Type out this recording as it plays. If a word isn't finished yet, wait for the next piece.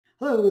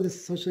Hello, this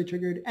is Socially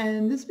Triggered,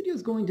 and this video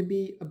is going to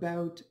be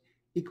about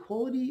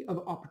equality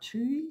of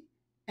opportunity,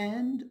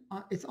 and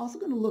it's also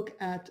going to look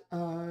at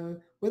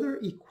whether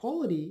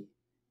equality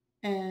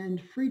and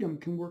freedom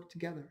can work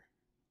together.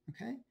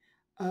 Okay.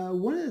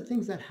 One of the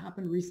things that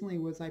happened recently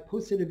was I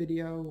posted a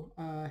video,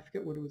 I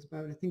forget what it was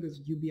about, I think it was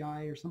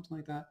UBI or something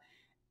like that,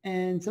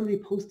 and somebody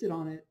posted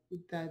on it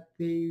that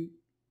they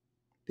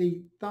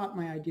thought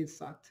my ideas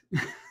sucked.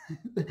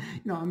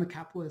 I'm a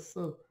capitalist,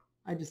 so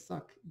I just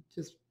suck,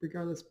 just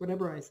regardless,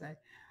 whatever I say.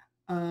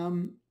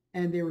 And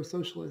they were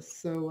socialists.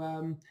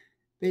 So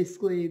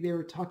basically, they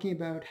were talking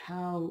about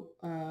how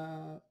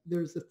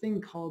there's a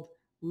thing called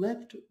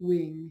left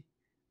wing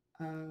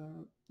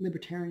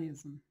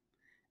libertarianism.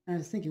 And I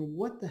was thinking,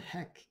 what the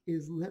heck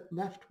is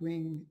left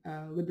wing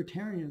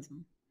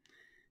libertarianism?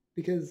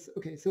 Because,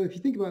 okay, so if you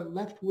think about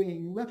left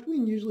wing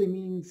usually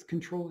means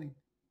controlling.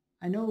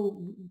 I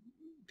know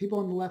people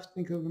on the left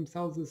think of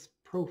themselves as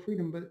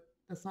pro-freedom, but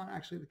that's not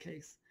actually the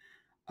case.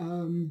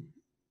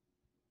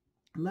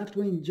 Left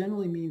wing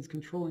generally means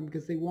controlling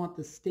because they want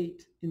the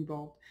state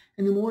involved.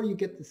 And the more you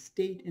get the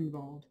state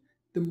involved,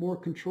 the more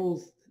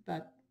controls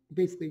that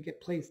basically get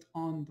placed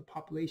on the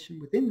population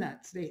within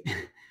that state.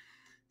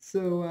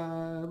 So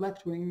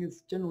left wing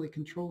is generally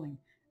controlling.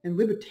 And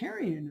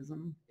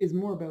libertarianism is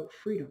more about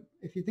freedom.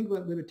 If you think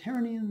about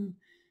libertarian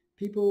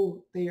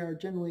people, they are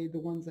generally the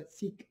ones that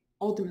seek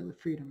ultimate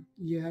freedom.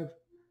 You have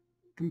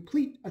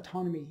complete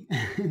autonomy,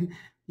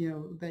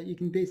 that you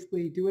can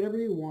basically do whatever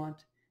you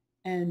want.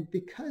 And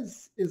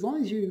because as long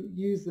as you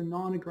use the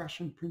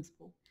non-aggression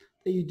principle,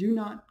 that you do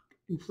not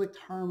inflict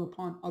harm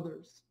upon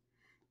others,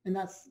 and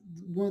that's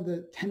one of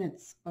the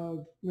tenets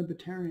of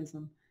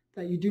libertarianism,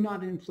 that you do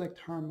not inflict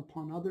harm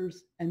upon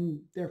others, and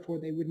therefore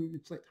they wouldn't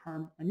inflict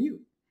harm on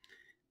you.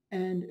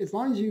 And as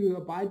long as you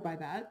abide by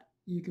that,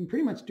 you can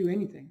pretty much do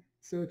anything.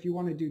 So if you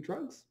want to do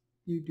drugs,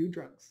 you do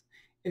drugs.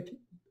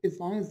 As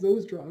long as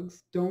those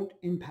drugs don't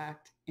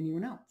impact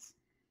anyone else.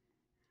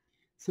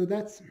 So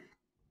that's,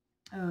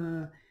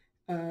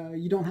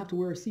 you don't have to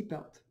wear a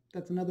seatbelt.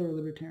 That's another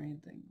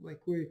libertarian thing. Like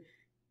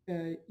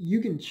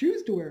you can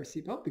choose to wear a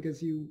seatbelt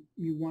because you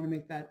want to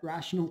make that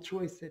rational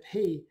choice that,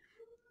 hey,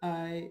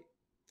 I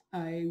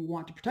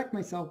want to protect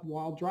myself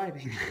while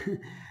driving,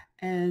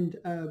 and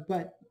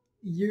but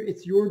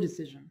it's your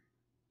decision,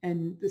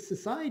 and the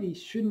society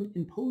shouldn't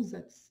impose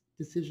that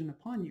decision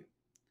upon you.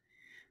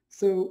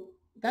 So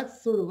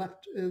that's sort of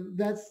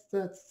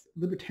that's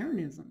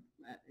libertarianism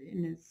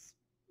in its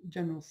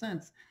general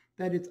sense,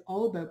 that it's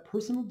all about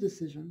personal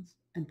decisions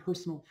and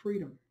personal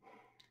freedom.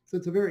 So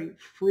it's a very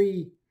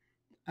free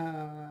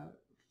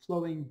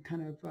flowing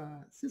kind of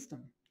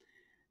system.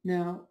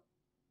 Now,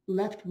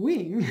 left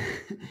wing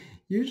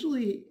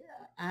usually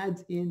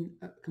adds in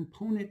a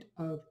component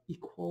of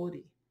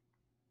equality.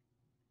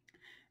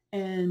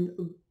 And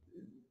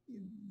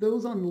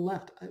those on the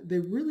left, they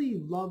really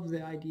love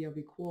the idea of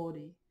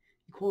equality.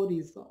 Equality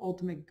is the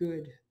ultimate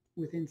good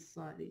within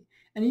society.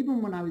 And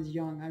even when I was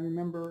young, I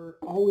remember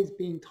always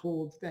being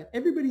told that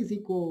everybody's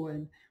equal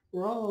and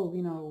we're all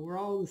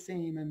the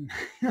same, and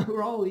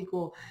we're all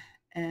equal.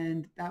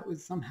 And that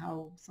was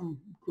somehow some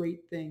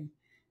great thing.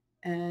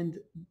 And,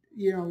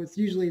 it's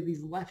usually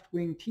these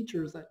left-wing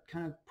teachers that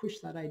kind of push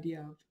that idea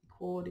of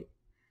equality.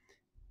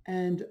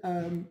 And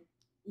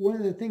one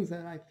of the things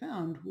that I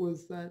found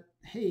was that,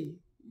 hey,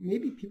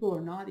 maybe people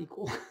are not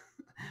equal.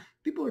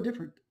 People are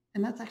different.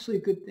 And that's actually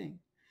a good thing.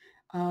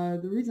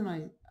 The reason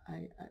I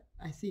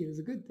see it as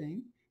a good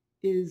thing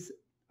is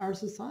our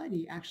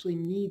society actually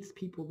needs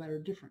people that are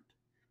different.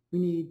 We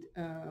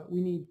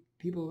need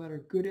people that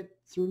are good at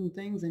certain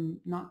things and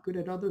not good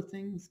at other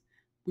things.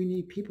 We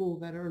need people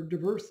that are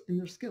diverse in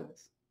their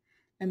skills.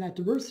 And that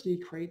diversity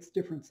creates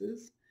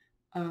differences,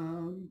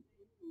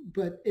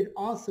 but it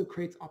also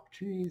creates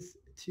opportunities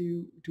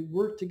to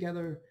work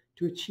together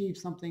to achieve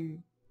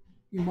something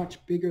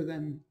much bigger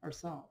than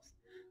ourselves.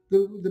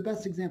 The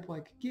best example I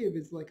could give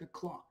is like a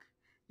clock.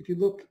 If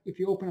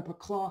you open up a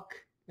clock,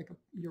 like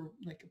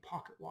a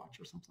pocket watch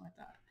or something like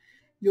that,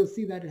 you'll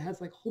see that it has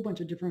like a whole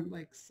bunch of different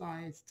like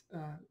sized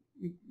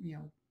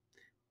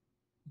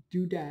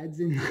doodads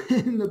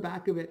in the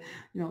back of it.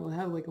 It'll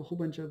have like a whole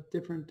bunch of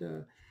different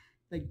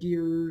like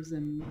gears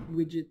and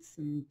widgets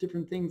and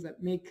different things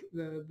that make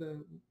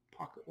the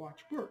pocket watch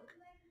work.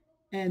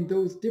 And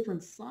those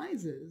different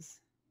sizes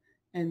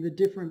and the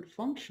different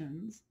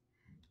functions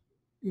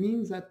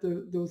means that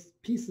those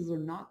pieces are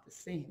not the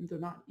same. They're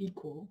not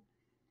equal,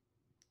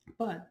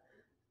 but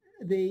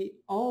they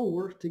all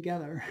work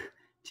together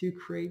to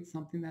create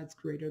something that's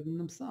greater than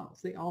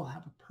themselves. They all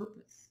have a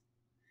purpose.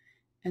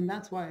 And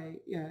that's why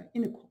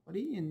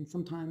inequality, and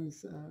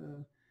sometimes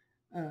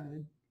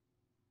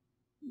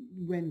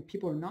when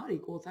people are not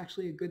equal, it's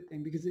actually a good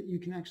thing, because you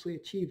can actually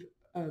achieve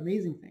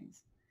amazing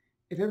things.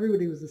 If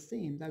everybody was the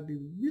same, that would be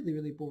really,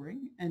 really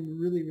boring and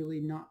really, really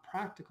not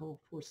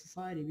practical for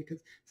society, because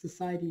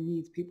society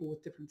needs people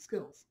with different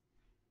skills.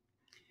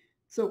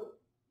 So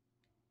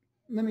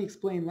let me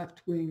explain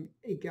left-wing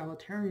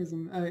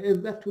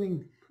egalitarianism,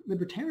 left-wing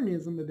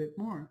libertarianism a bit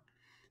more.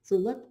 So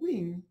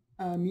left-wing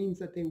means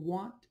that they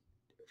want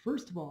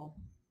first of all,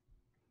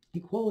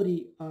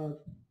 equality of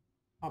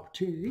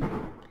opportunity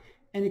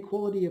and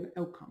equality of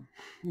outcome,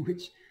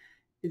 which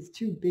is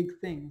two big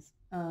things.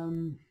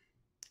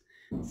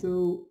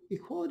 So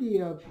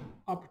equality of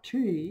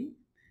opportunity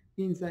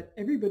means that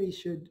everybody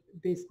should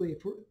basically,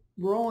 if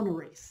we're all in a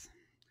race,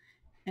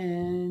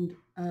 and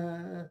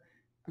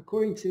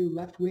according to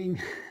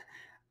left-wing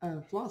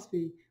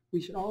philosophy,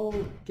 we should all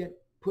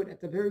get put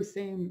at the very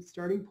same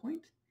starting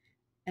point,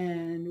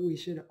 and we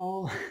should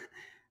all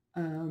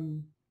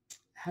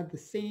have the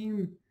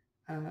same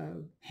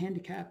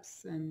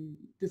handicaps and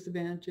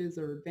disadvantages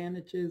or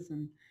advantages,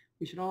 and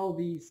we should all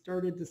be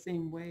started the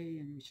same way,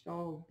 and we should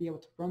all be able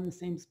to run the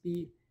same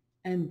speed.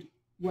 And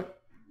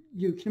what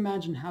you can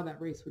imagine how that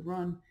race would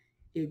run,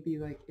 it'd be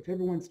like if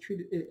everyone's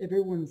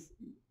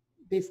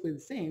basically the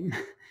same,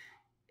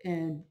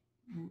 and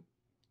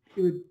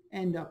it would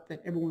end up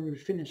that everyone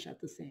would finish at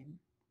the same.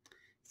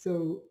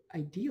 So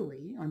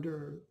ideally,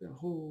 under the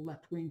whole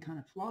left-wing kind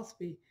of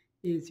philosophy,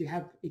 is you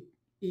have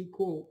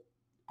equal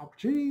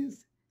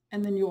opportunities,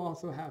 and then you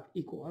also have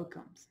equal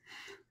outcomes.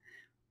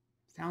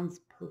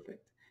 Sounds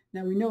perfect.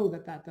 Now we know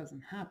that that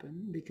doesn't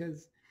happen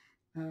because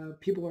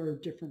people are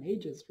different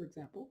ages, for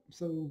example.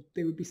 So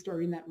they would be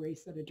starting that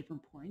race at a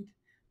different point.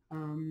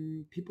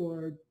 People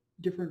are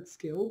different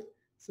skilled.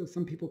 So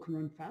some people can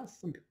run fast,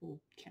 some people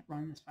can't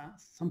run as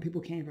fast, some people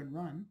can't even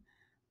run.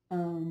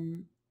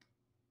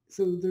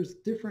 So there's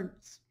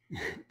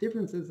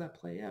differences that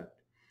play out.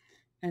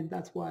 And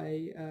that's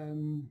why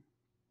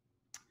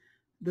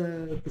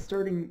the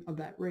starting of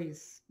that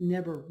race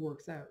never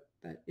works out.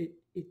 That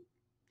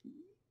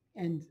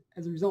and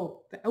as a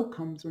result, the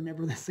outcomes are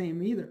never the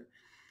same either.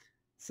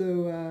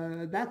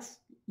 So that's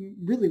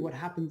really what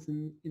happens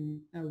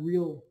in a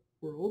real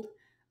world.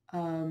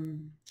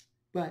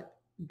 But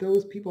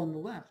those people on the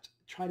left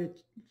try to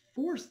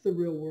force the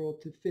real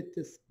world to fit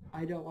this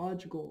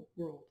ideological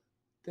world.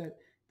 That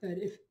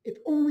if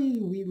only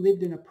we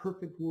lived in a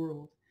perfect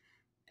world.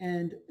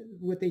 And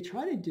what they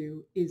try to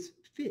do is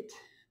fit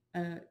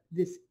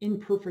this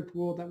imperfect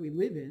world that we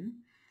live in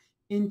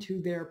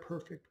into their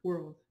perfect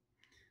world.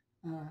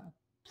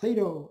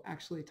 Plato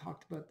actually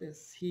talked about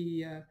this.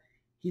 He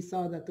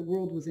saw that the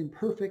world was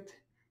imperfect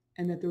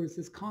and that there was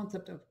this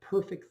concept of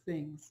perfect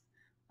things,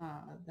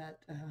 that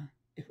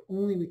if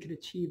only we could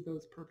achieve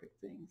those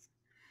perfect things,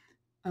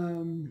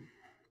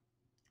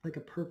 like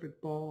a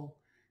perfect ball,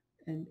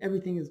 and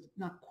everything is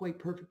not quite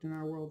perfect in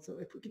our world. So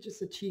if we could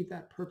just achieve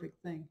that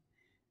perfect thing.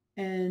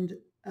 And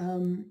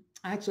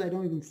actually, I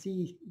don't even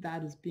see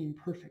that as being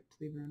perfect,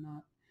 believe it or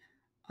not.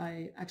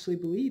 I actually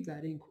believe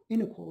that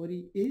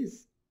inequality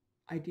is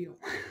ideal.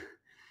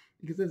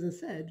 Because as I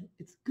said,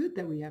 it's good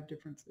that we have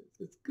differences.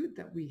 It's good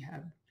that we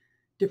have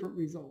different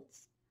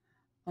results.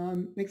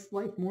 Makes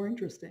life more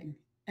interesting,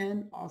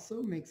 and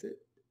also makes it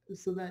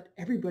so that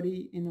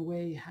everybody in a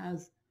way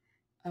has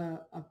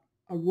a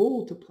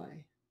role to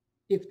play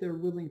if they're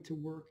willing to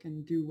work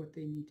and do what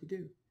they need to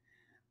do.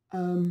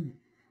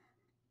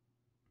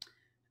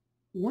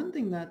 One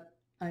thing that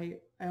I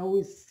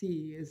always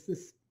see is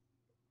this,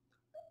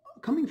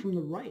 coming from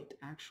the right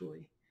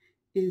actually,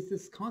 is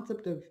this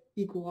concept of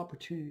equal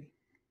opportunity,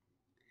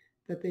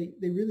 that they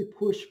really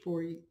push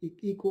for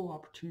equal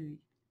opportunity.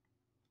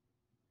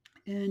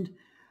 And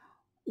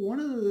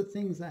one of the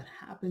things that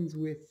happens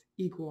with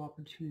equal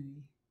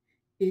opportunity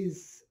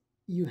is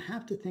you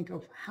have to think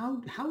of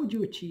how would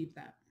you achieve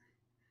that?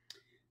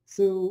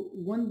 So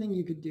one thing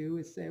you could do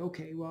is say,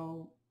 okay,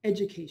 well,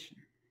 education.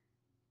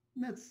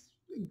 That's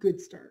a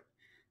good start.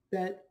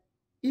 That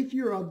if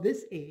you're of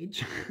this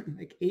age,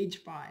 like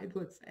age 5,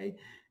 let's say,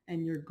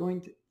 and you're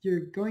going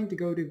to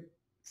go to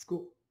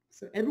school.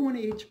 So everyone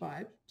age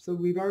 5, so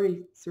we've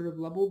already sort of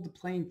leveled the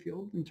playing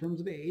field in terms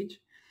of age.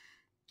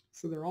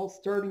 So they're all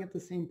starting at the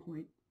same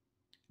point.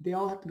 They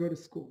all have to go to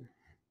school.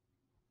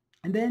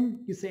 And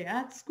then you say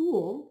at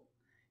school,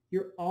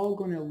 you're all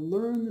going to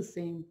learn the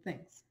same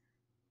things.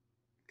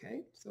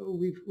 Okay, so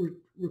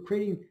we're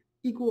creating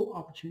equal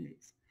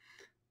opportunities.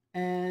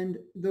 And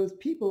those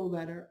people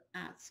that are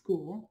at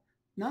school,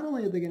 not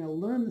only are they going to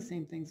learn the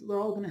same things, they're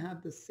all going to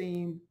have the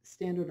same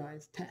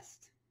standardized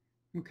test.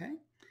 Okay,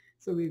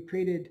 so we've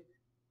created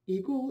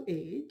equal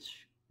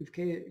age, we've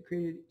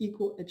created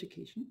equal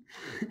education,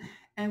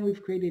 and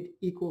we've created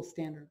equal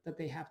standard that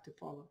they have to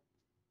follow.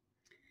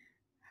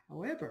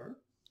 However,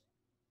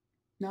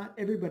 not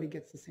everybody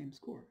gets the same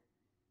score.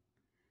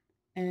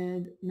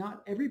 And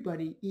not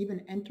everybody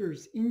even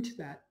enters into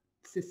that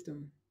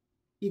system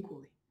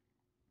equally.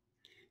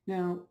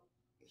 Now,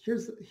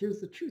 here's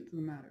the truth of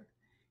the matter.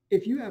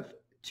 If you have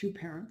 2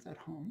 parents at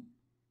home,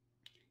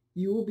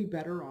 you will be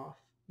better off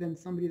than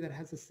somebody that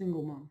has a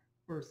single mom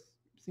or a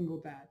single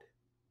dad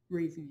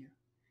raising you.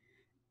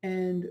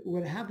 And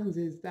what happens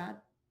is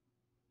that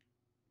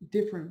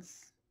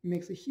difference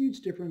makes a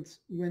huge difference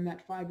when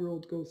that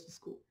 5-year-old goes to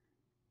school.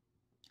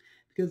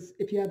 Because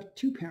if you have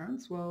 2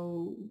 parents,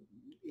 well,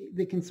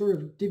 they can sort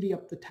of divvy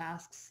up the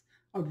tasks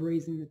of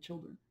raising the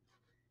children.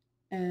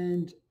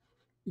 And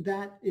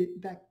that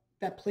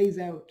plays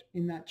out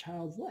in that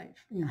child's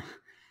life. You know,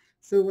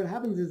 So what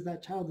happens is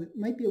that child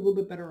might be a little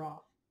bit better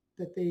off,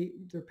 that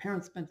their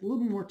parents spent a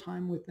little more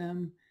time with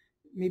them,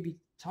 maybe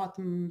taught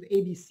them the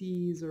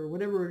ABCs or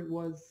whatever it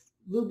was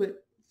a little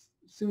bit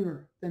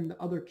sooner than the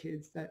other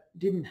kids that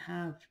didn't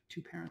have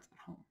two parents at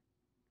home.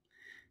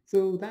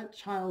 So that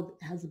child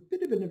has a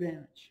bit of an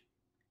advantage.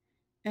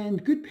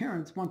 And good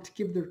parents want to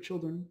give their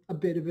children a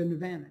bit of an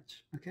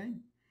advantage, okay?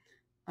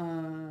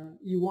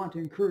 You want to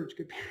encourage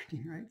good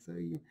parenting, right? So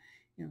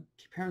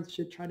parents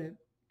should try to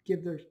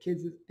give their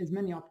kids as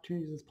many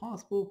opportunities as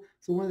possible.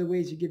 So one of the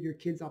ways you give your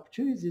kids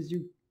opportunities is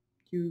you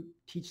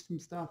teach them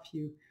stuff,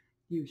 you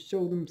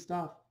show them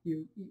stuff,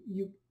 you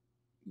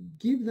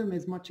give them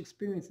as much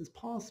experience as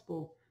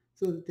possible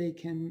so that they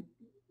can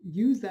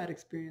use that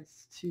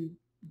experience to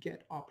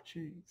get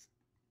opportunities.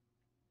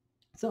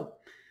 So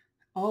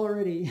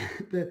already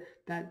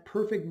that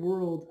perfect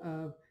world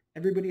of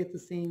everybody at the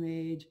same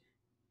age,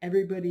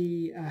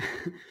 everybody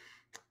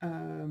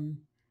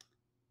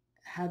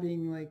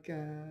having like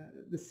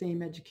the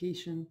same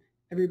education,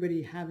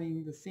 everybody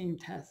having the same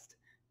test.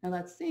 Now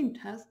that same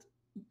test,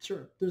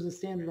 sure, there's a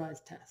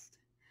standardized test.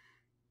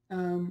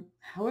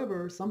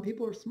 However, some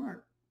people are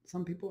smart,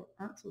 some people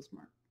aren't so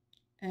smart.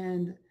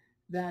 And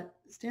that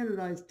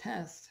standardized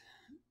test,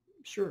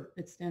 sure,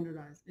 it's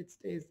standardized, it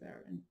stays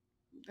there, and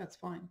that's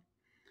fine.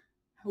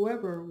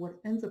 However, what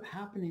ends up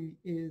happening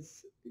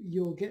is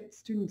you'll get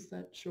students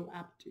that show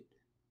aptitude.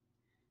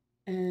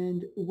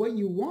 And what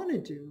you want to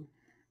do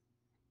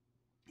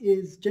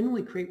is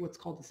generally create what's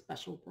called a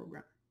special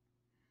program.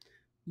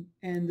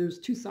 And there's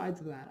two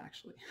sides of that,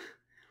 actually.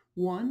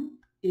 One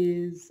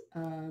is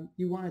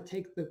you want to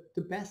take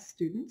the best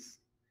students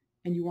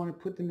and you want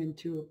to put them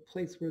into a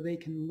place where they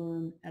can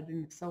learn at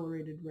an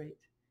accelerated rate.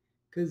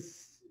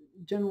 Because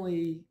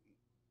generally,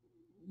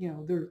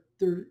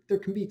 there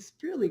can be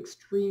fairly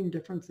extreme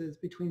differences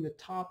between the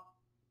top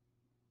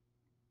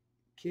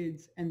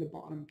kids and the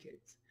bottom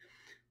kids.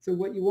 So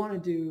what you want to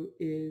do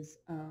is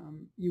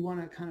you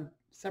want to kind of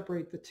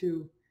separate the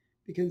two,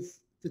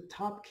 because the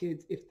top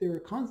kids, if they're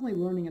constantly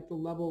learning at the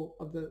level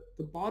of the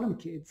bottom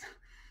kids,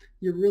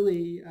 you're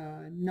really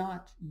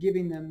not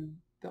giving them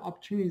the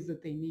opportunities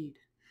that they need.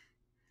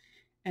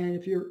 And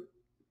if you're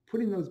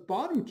putting those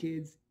bottom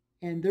kids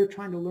and they're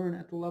trying to learn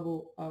at the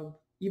level of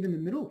even the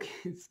middle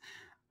kids,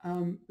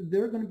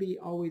 they're going to be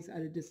always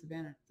at a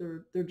disadvantage.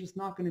 They're just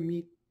not going to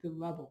meet the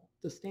level,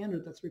 the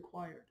standard that's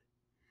required.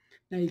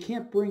 Now, you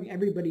can't bring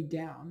everybody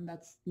down.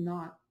 That's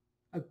not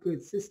a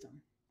good system.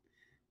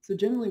 So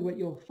generally what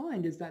you'll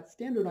find is that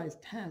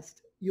standardized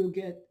test, you'll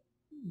get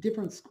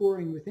different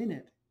scoring within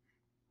it,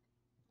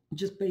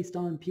 just based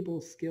on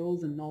people's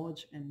skills and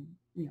knowledge and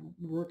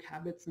work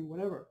habits and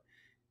whatever.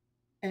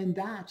 And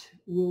that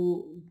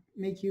will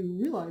make you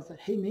realize that,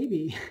 hey,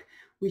 maybe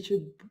we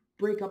should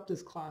break up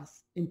this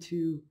class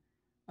into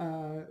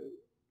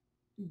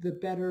the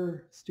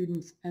better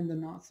students and the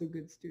not so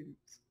good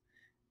students.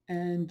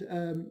 And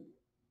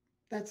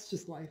that's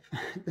just life,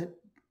 that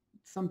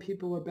some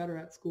people are better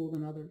at school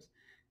than others,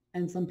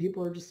 and some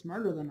people are just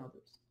smarter than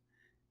others.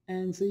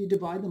 And so you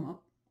divide them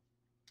up,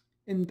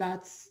 and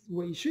that's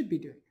what you should be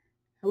doing.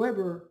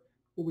 However,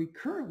 what we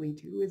currently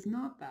do is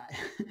not that.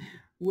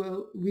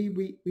 Well,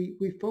 we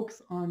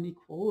focus on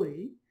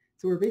equality.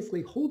 So we're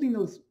basically holding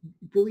those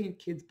brilliant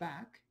kids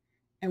back,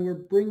 and we're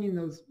bringing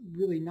those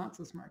really not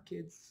so smart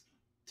kids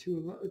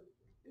to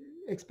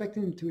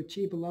expecting them to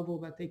achieve a level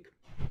that they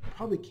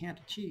probably can't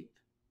achieve.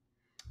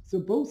 So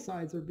both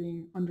sides are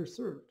being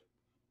underserved.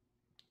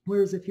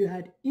 Whereas if you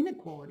had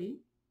inequality,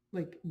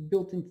 like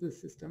built into the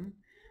system,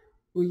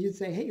 well, you'd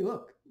say, hey,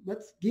 look,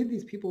 let's give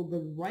these people the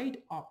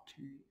right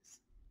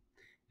opportunities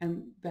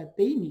and that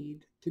they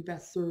need to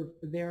best serve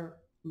their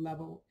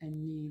level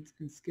and needs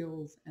and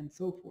skills and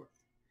so forth.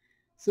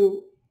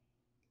 So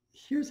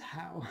here's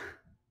how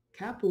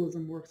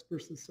capitalism works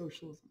versus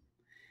socialism.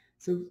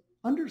 So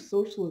under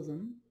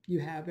socialism, you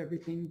have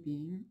everything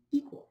being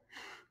equal.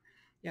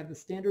 You have the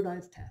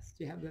standardized test.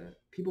 You have the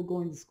people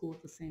going to school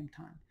at the same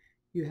time.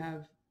 You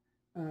have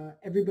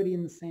everybody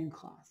in the same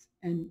class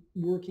and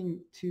working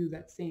to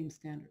that same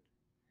standard.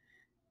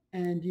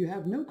 And you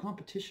have no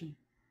competition,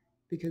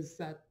 because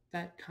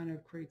that kind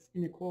of creates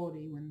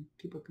inequality when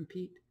people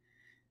compete.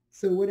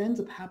 So what ends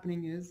up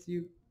happening is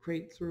you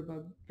create sort of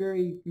a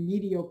very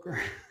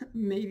mediocre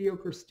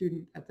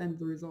student at the end of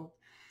the result.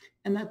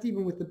 And that's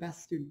even with the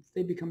best students.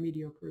 They become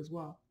mediocre as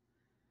well.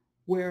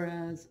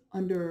 Whereas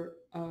under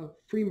a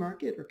free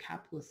market or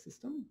capitalist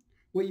system,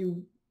 what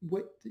you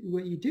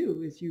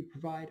do is you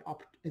provide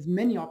as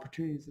many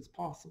opportunities as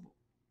possible.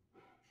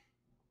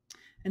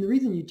 And the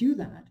reason you do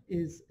that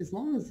is, as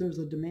long as there's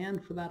a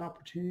demand for that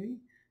opportunity,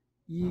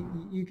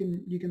 you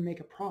can make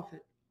a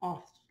profit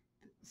off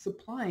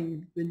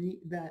supplying the need,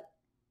 that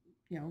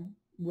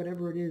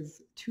whatever it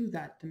is to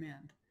that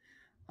demand,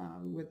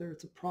 whether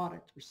it's a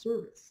product or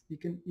service. You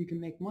can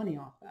make money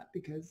off that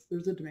because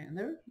there's a demand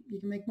there. You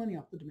can make money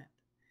off the demand.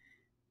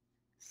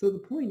 So the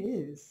point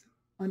is,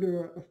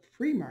 under a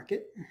free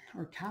market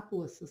or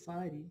capitalist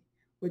society,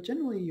 what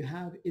generally you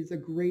have is a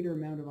greater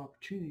amount of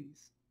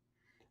opportunities.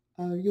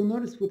 you'll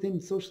notice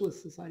within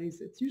socialist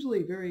societies, it's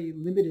usually very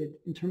limited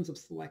in terms of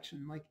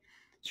selection. Like,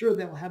 sure,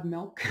 they'll have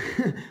milk,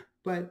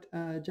 but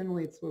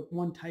generally it's like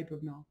one type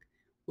of milk.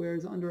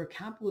 Whereas under a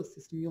capitalist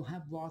system, you'll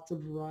have lots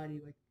of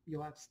variety. Like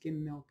you'll have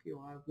skim milk,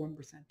 you'll have 1%,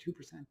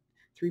 2%,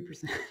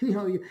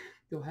 3%.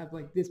 You'll have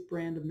like this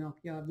brand of milk,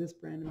 you'll have this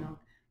brand of milk,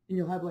 and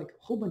you'll have like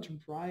a whole bunch of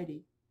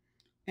variety.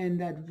 And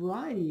that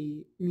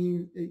variety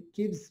means it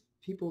gives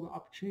people the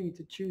opportunity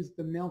to choose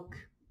the milk,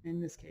 in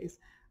this case,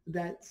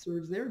 that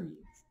serves their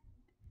needs.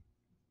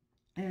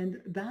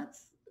 And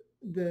that's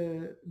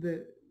the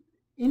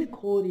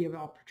inequality of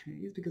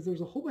opportunities, because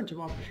there's a whole bunch of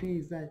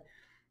opportunities that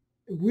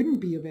wouldn't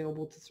be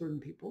available to certain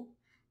people,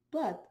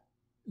 but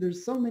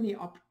there's so many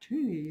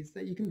opportunities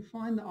that you can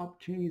find the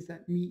opportunities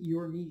that meet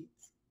your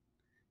needs.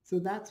 So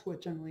that's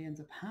what generally ends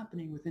up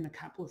happening within a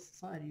capitalist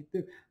society.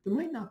 There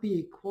might not be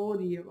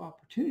equality of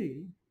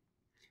opportunity,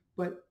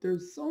 but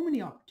there's so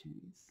many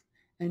opportunities,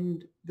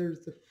 and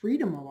there's the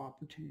freedom of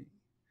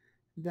opportunity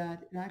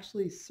that it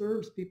actually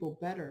serves people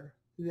better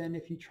than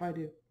if you try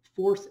to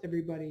force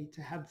everybody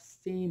to have the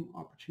same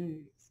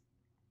opportunities.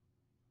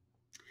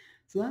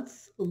 So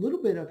that's a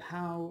little bit of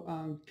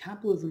how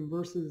capitalism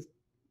versus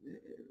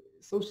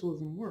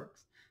socialism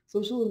works.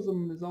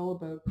 Socialism is all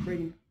about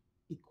creating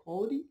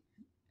equality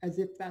as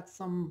if that's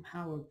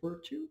somehow a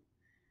virtue,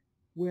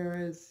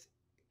 whereas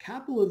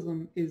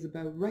capitalism is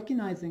about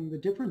recognizing the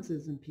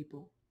differences in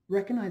people,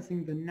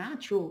 recognizing the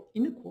natural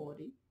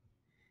inequality,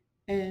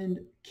 and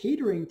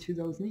catering to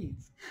those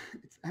needs.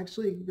 It's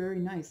actually very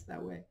nice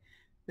that way,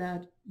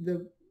 that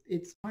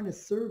it's trying to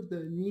serve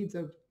the needs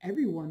of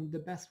everyone the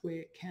best way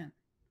it can.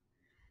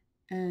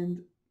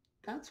 And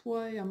that's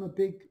why I'm a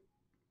big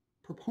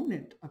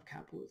proponent of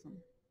capitalism.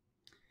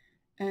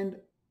 And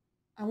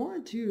I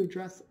wanted to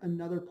address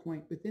another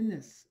point within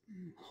this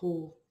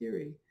whole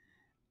theory,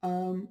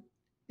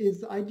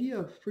 is the idea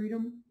of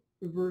freedom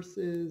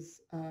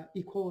versus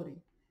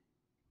equality.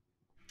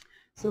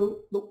 So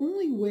the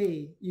only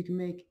way you can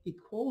make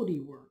equality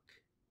work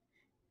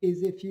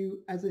is if you,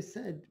 as I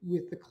said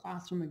with the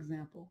classroom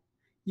example,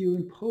 you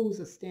impose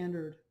a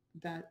standard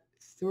that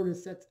sort of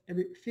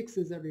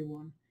fixes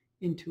everyone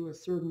into a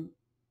certain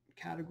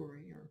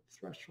category or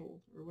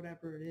threshold or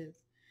whatever it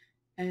is,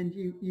 and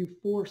you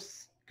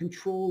force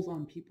controls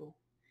on people.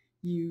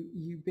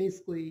 You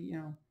basically,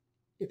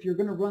 if you're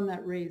going to run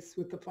that race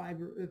with the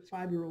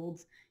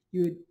five-year-olds,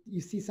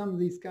 you see some of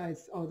these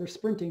guys, oh, they're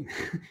sprinting.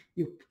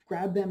 You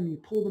grab them, you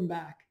pull them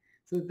back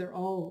so that they're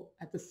all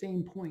at the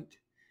same point,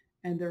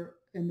 and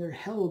they're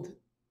held,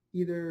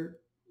 either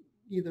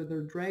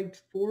they're dragged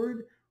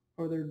forward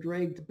or they're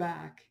dragged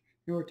back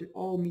in order to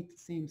all meet the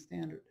same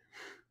standard.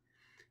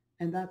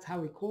 And that's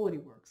how equality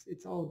works.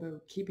 It's all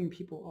about keeping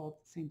people all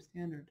at the same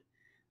standard.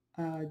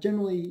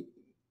 Generally,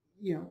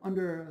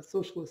 under a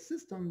socialist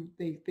system,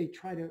 they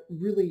try to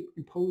really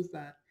impose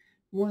that.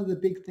 One of the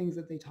big things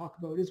that they talk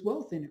about is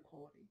wealth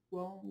inequality.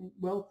 Well,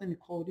 wealth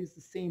inequality is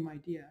the same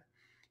idea.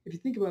 If you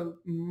think about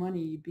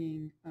money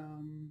being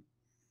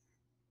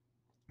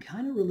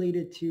kind of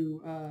related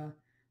to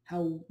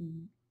how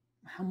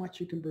much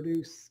you can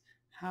produce,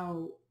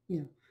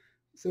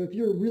 so if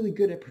you're really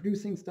good at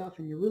producing stuff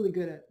and you're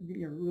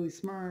really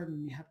smart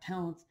and you have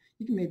talents,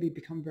 you can maybe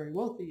become very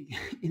wealthy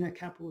in a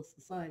capitalist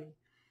society.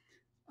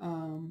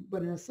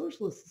 But in a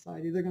socialist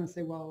society, they're going to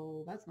say,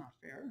 well, that's not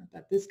fair,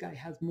 that this guy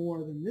has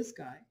more than this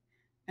guy.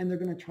 And they're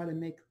going to try to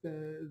make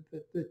the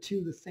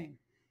two the same.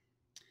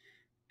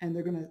 And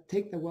they're going to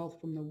take the wealth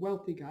from the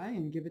wealthy guy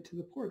and give it to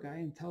the poor guy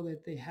until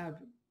that they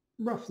have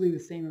roughly the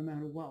same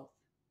amount of wealth.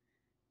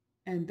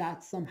 And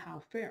that's somehow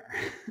fair,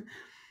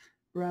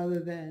 rather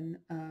than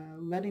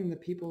letting the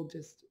people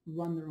just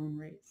run their own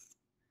race.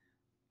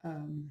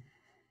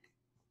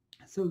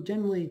 So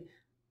generally,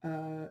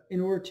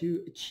 in order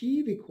to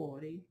achieve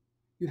equality,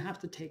 you have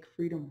to take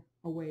freedom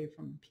away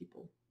from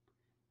people.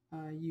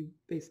 You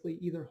basically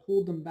either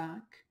hold them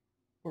back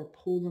or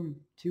pull them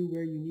to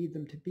where you need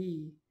them to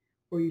be,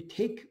 or you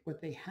take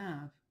what they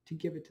have to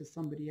give it to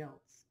somebody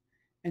else.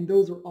 And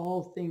those are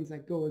all things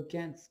that go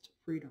against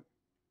freedom.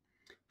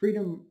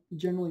 Freedom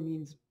generally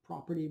means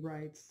property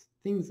rights,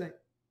 things that,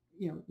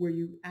 where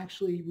you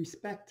actually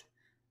respect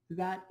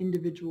that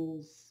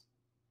individual's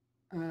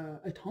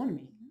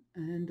autonomy.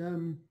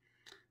 And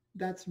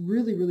that's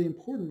really, really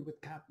important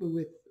with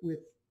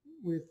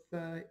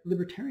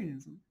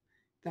libertarianism,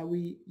 that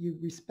you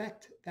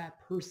respect that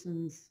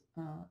person's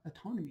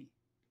autonomy.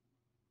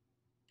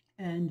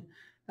 And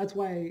that's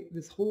why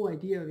this whole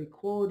idea of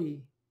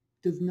equality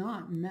does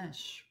not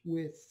mesh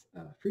with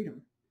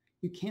freedom.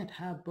 You can't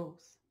have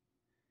both.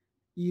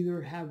 You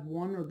either have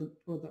one or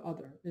the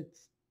other.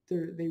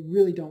 They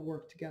really don't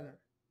work together,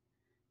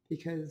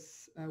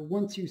 because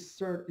once you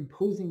start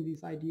imposing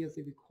these ideas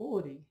of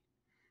equality,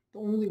 the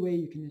only way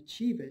you can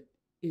achieve it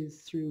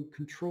is through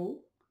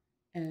control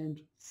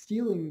and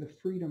stealing the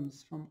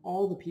freedoms from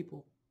all the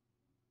people,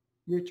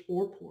 rich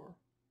or poor,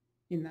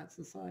 in that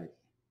society.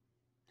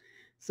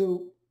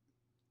 So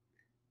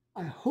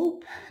I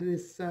hope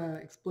this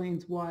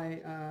explains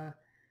why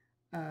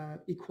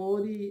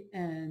equality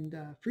and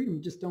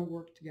freedom just don't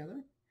work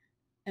together.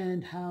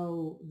 and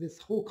how this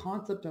whole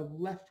concept of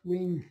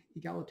left-wing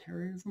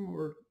egalitarianism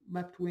or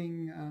left-wing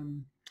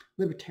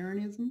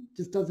libertarianism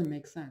just doesn't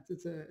make sense.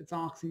 It's an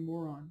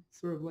oxymoron,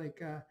 sort of like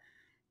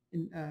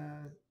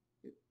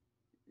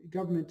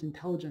government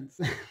intelligence.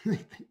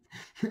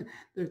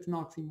 It's an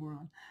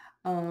oxymoron.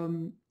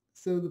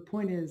 So the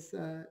point is,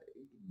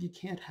 you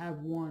can't have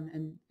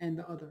one and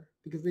the other,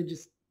 because they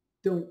just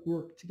don't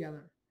work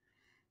together.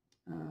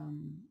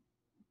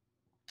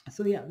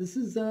 So yeah, this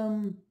has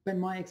been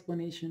my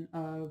explanation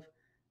of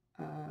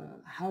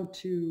how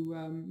to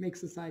make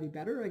society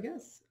better, I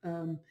guess.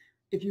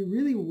 If you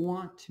really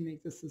want to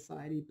make the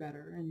society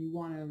better, and you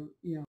want to,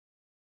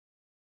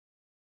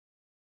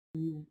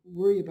 you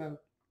worry about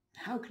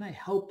how can I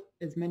help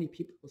as many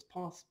people as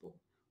possible,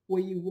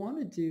 what you want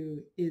to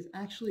do is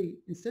actually,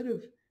 instead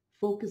of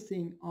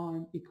focusing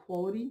on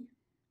equality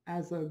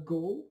as a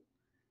goal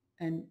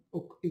and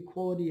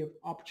equality of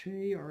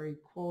opportunity or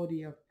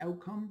equality of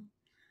outcome,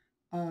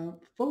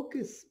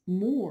 focus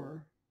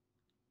more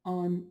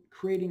on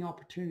creating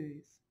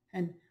opportunities.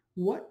 And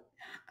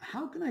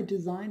how can I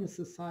design a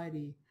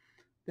society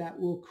that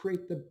will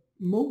create the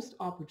most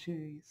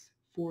opportunities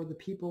for the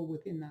people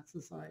within that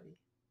society?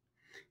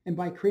 And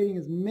by creating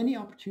as many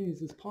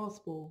opportunities as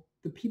possible,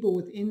 the people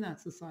within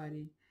that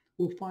society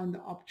will find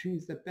the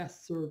opportunities that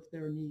best serve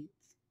their needs.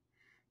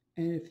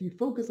 And if you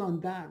focus on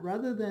that,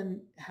 rather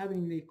than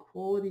having the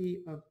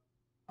equality of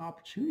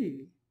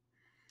opportunity,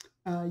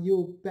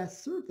 you'll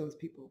best serve those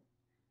people.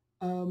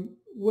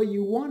 What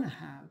you want to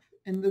have,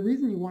 and the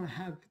reason you want to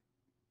have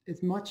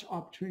as much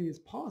opportunity as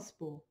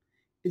possible,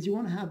 is you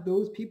want to have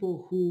those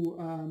people who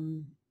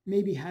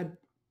maybe had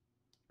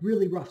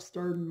really rough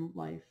start in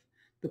life.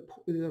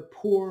 They're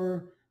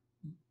poor,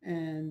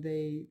 and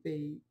they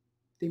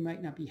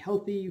might not be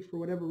healthy for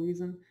whatever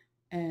reason,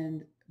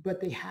 but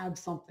they have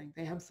something.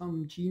 They have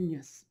some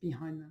genius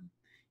behind them.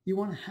 You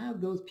want to have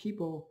those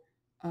people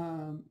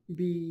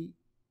be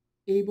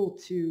able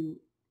to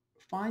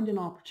find an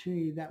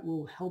opportunity that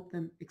will help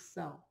them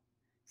excel,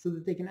 so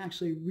that they can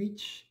actually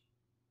reach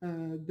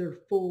their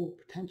full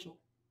potential.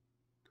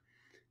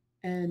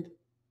 And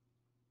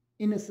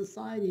in a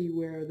society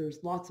where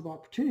there's lots of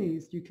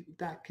opportunities,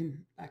 that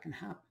can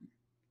happen,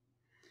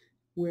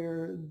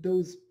 where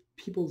those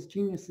people's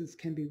geniuses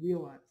can be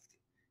realized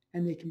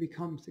and they can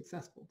become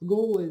successful. The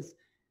goal is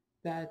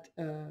that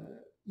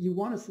you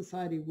want a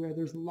society where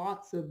there's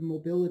lots of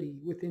mobility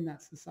within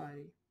that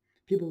society,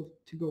 people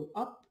to go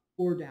up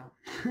or down.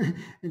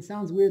 It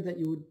sounds weird that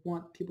you would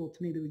want people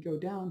to maybe go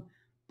down,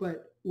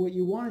 but what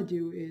you want to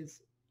do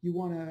is you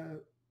want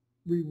to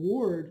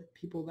reward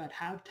people that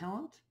have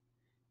talent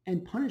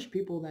and punish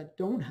people that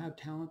don't have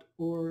talent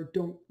or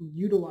don't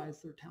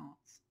utilize their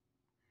talents.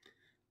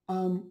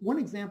 One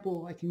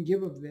example I can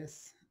give of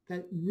this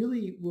that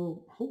really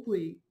will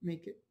hopefully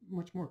make it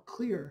much more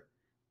clear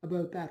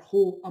about that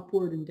whole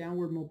upward and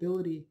downward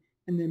mobility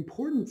and the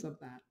importance of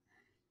that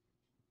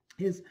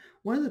is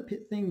one of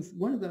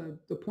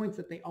the points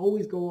that they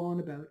always go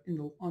on about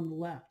on the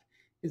left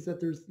is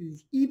that there's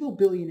these evil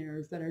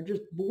billionaires that are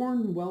just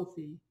born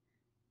wealthy,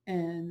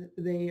 and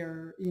they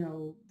are,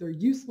 they're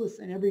useless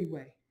in every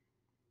way,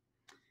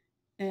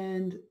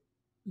 and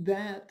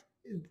that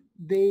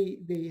they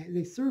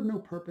serve no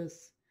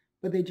purpose,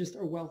 but they just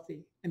are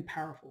wealthy and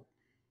powerful.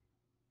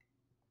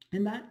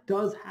 And that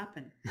does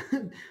happen.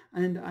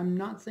 And I'm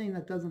not saying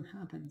that doesn't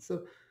happen.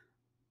 So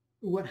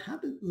what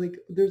happens, like,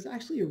 there's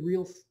actually a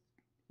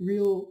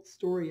real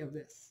story of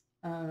this,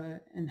 and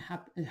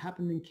it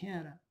happened in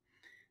Canada.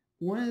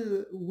 One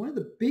of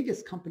the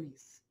biggest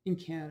companies in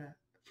Canada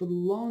for the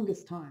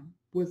longest time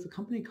was a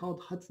company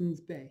called Hudson's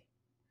Bay.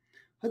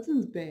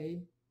 Hudson's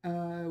Bay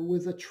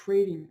was a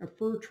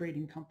fur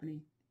trading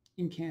company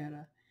in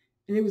Canada,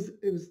 and it was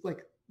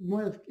like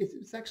it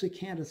was actually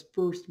Canada's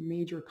first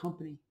major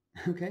company.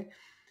 Okay,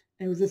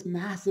 and it was this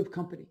massive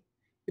company.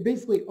 It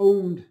basically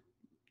owned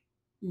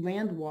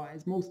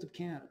land-wise most of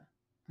Canada.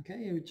 Okay,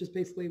 it just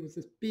basically was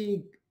this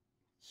big,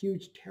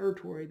 huge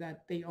territory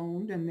that they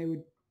owned, and they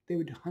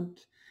would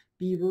hunt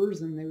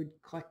beavers, and they would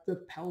collect the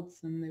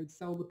pelts, and they would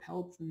sell the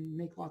pelts and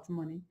make lots of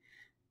money.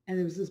 And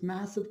it was this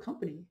massive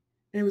company,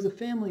 and it was a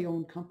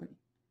family-owned company.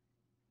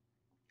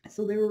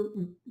 So they were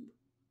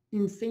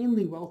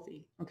insanely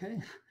wealthy,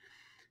 okay?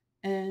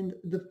 And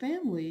the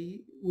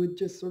family would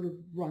just sort of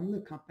run the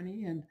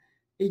company, and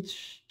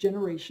each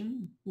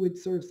generation would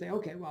sort of say,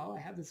 okay, well,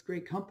 I have this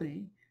great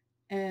company,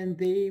 and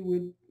they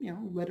would,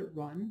 let it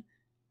run.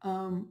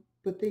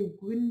 But they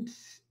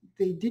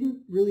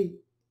didn't really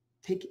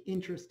take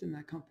interest in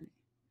that company.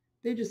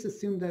 They just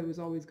assumed that it was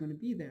always going to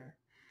be there.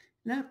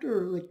 And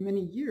after like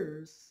many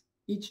years,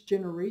 each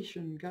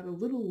generation got a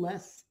little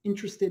less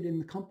interested in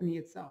the company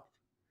itself.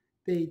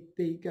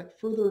 They got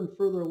further and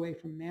further away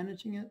from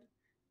managing it.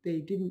 They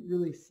didn't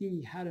really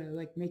see how to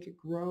like make it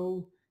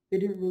grow. They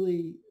didn't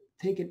really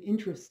take an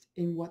interest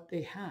in what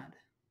they had,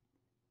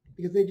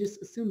 because they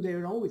just assumed they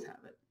would always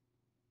have it.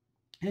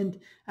 And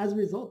as a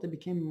result, they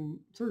became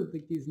sort of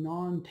like these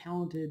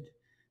non-talented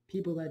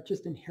people that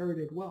just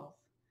inherited wealth.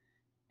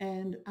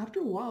 And after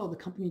a while, the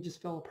company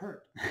just fell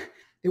apart.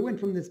 It went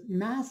from this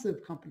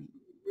massive company,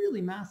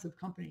 really massive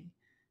company,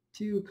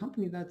 to a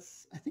company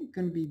that's, I think,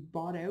 going to be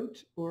bought out,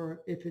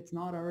 or if it's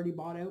not already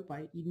bought out,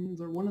 by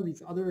Eden's or one of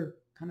these other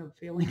kind of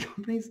failing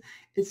companies.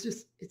 It's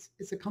just,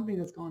 it's a company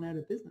that's gone out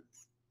of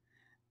business.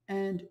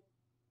 And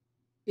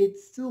it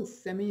still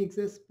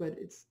semi-exists, but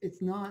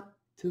it's not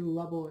to the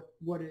level of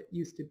what it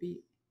used to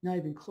be, not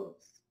even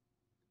close.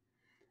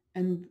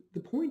 And the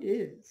point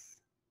is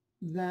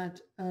that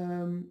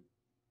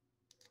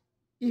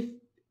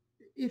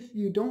if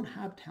you don't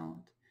have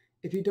talent,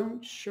 if you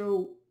don't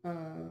show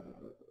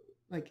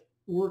like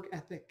work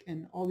ethic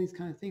and all these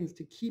kind of things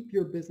to keep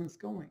your business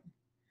going,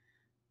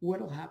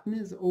 what'll happen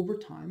is over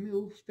time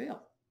it'll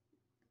fail.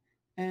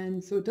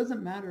 And so it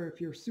doesn't matter if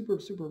you're super,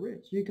 super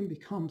rich, you can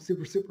become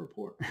super, super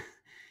poor.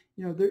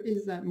 You know, there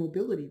is that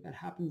mobility that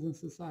happens in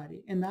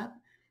society, and that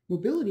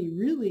mobility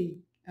really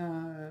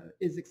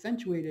is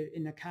accentuated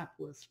in a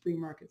capitalist free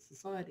market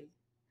society,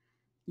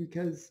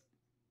 because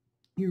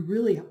you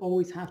really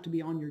always have to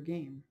be on your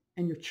game,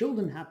 and your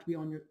children have to be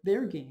on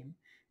their game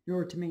in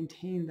order to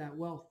maintain that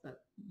wealth that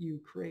you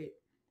create.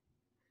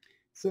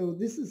 So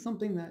this is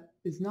something that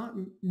is not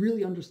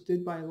really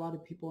understood by a lot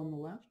of people on the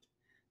left,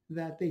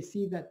 that they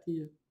see that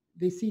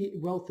they see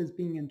wealth as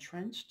being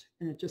entrenched,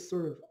 and it just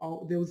sort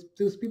of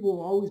those people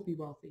will always be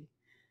wealthy.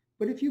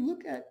 But if you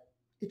look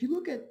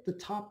at the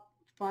top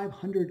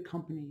 500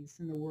 companies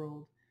in the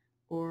world,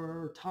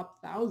 or top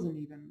 1,000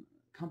 even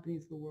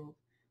companies in the world,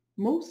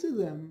 most of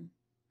them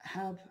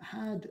have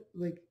had,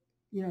 like,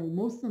 you know,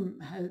 most of them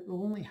have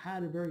only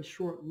had a very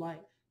short life.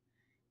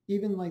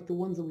 Even like the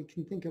ones that we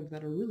can think of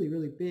that are really,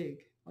 really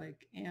big,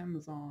 like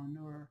Amazon,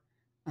 or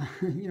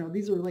you know,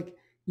 these are like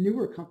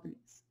newer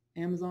companies.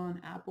 Amazon,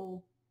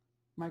 Apple,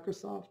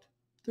 Microsoft,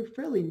 they're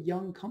fairly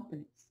young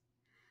companies,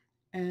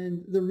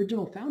 and the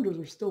original founders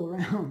are still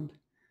around.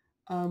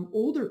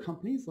 Older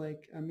companies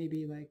like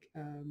maybe like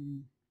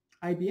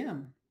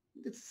IBM,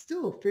 it's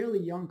still a fairly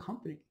young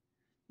company.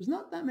 There's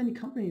not that many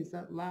companies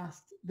that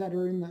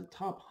are in the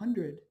top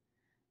 100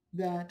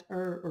 that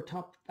are, or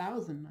top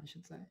 1,000, I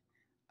should say,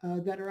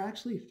 that are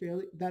actually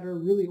that are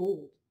really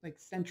old, like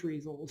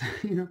centuries old.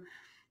 You know,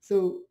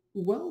 so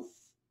wealth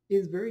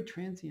is very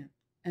transient,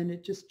 and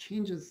it just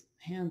changes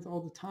hands all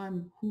the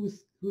time.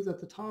 Who's at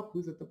the top,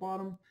 who's at the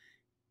bottom.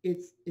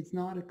 It's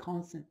not a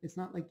constant. It's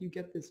not like you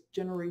get this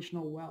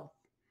generational wealth.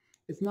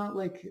 It's not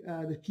like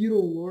the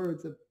feudal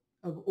lords of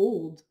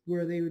old,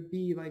 where they would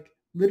be like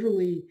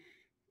literally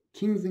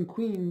kings and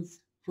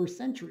queens for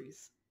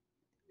centuries.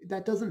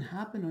 That doesn't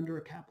happen under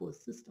a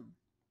capitalist system.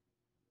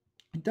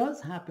 It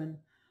does happen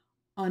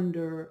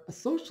under a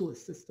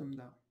socialist system,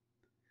 though.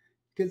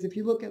 Because if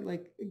you look at,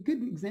 like, a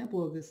good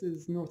example of this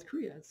is North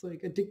Korea. It's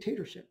like a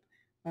dictatorship.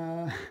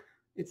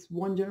 It's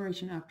one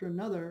generation after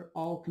another,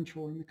 all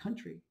controlling the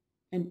country,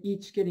 and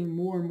each getting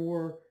more and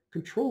more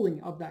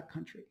controlling of that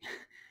country.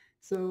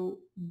 So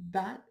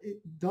that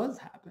it does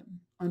happen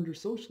under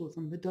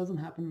socialism. It doesn't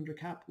happen under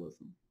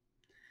capitalism.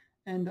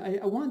 And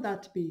I want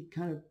that to be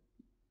kind of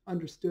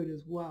understood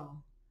as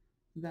well,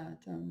 that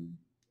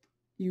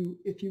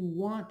if you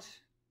want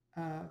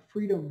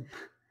freedom,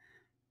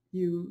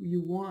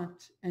 you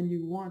want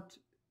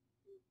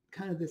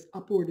kind of this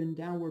upward and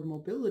downward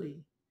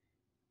mobility,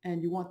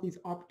 and you want these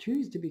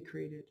opportunities to be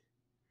created,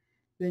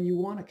 then you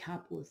want a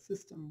capitalist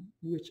system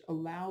which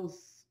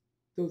allows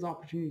those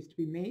opportunities to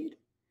be made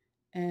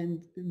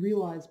and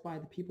realized by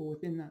the people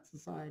within that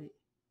society.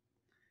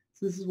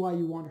 So this is why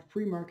you want a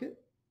free market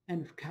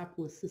and a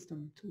capitalist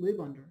system to live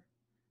under,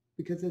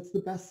 because it's the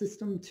best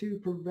system to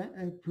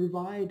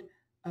provide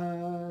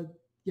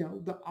you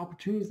know, the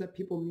opportunities that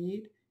people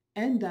need,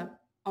 and that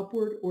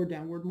upward or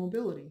downward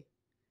mobility.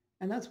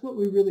 And that's what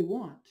we really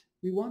want.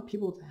 We want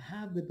people to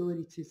have the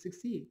ability to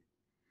succeed.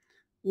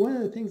 One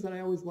of the things that I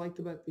always liked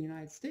about the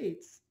United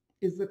States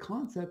is the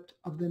concept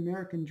of the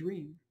American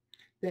dream,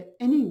 that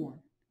anyone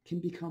can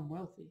become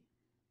wealthy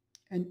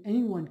and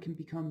anyone can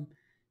become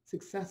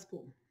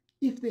successful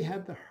if they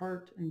have the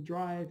heart and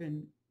drive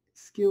and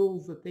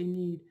skills that they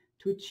need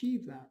to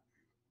achieve that.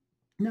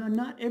 Now,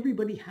 not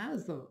everybody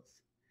has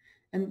those.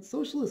 And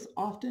socialists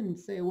often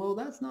say, well,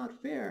 that's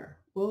not fair.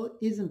 Well, it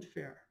isn't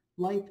fair.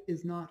 Life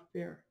is not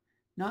fair.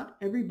 Not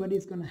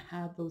everybody's going to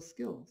have those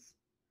skills.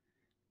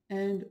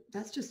 And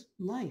that's just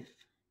life.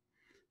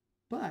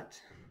 But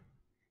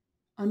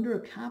under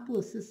a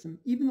capitalist system,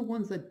 even the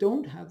ones that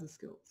don't have the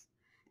skills,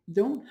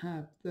 don't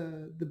have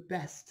the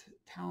best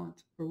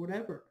talent or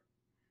whatever,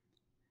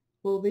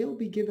 well, they'll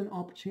be given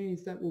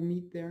opportunities that will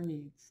meet their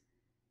needs.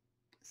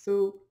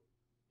 So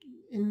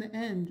in the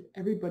end,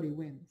 everybody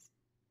wins.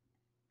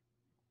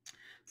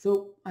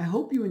 So I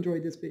hope you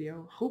enjoyed this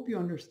video. Hope you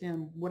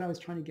understand what I was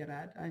trying to get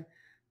at.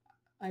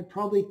 I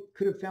probably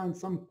could have found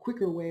some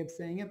quicker way of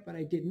saying it, but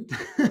I didn't.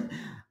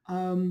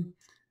 And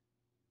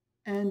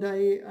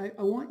I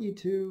want you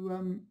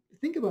to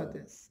think about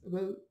this,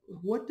 about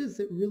what does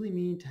it really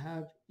mean to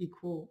have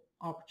equal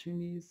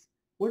opportunities?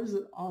 What does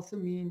it also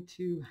mean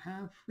to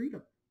have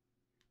freedom?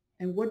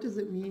 And what does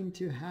it mean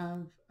to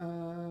have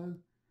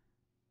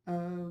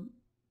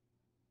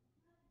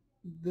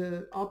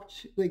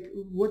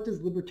what does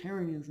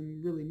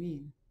libertarianism really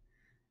mean?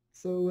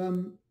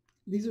 So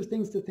these are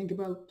things to think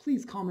about.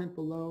 Please comment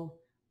below.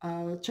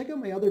 Check out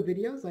my other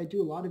videos. I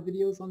do a lot of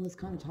videos on this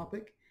kind of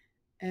topic.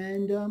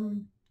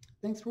 And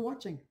thanks for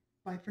watching.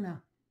 Bye for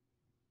now.